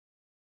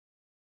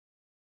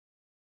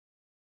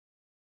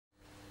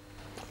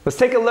Let's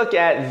take a look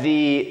at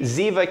the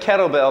Ziva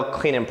kettlebell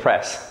clean and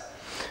press.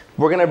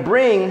 We're going to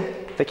bring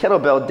the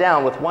kettlebell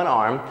down with one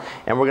arm,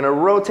 and we're going to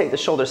rotate the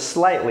shoulders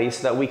slightly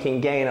so that we can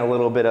gain a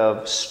little bit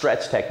of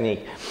stretch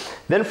technique.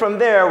 Then from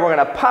there, we're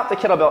going to pop the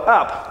kettlebell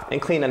up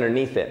and clean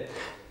underneath it.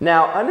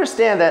 Now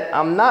understand that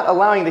I'm not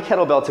allowing the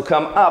kettlebell to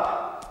come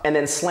up and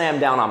then slam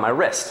down on my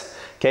wrist.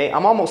 Okay,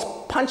 I'm almost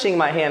punching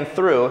my hand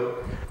through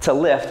to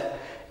lift,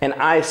 and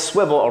I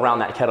swivel around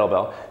that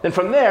kettlebell. Then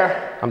from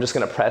there, I'm just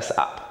going to press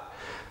up.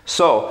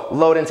 So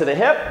load into the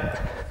hip,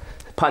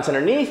 punch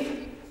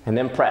underneath, and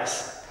then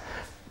press.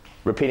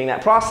 Repeating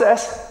that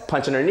process,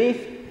 punch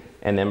underneath,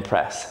 and then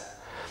press.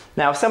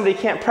 Now if somebody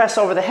can't press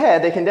over the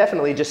head, they can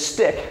definitely just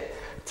stick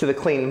to the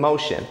clean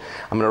motion.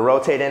 I'm going to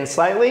rotate in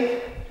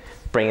slightly,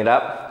 bring it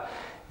up,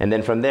 and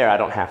then from there I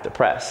don't have to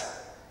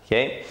press.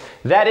 Okay?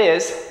 That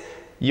is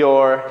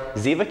your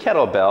Ziva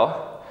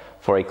kettlebell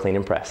for a clean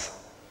and press.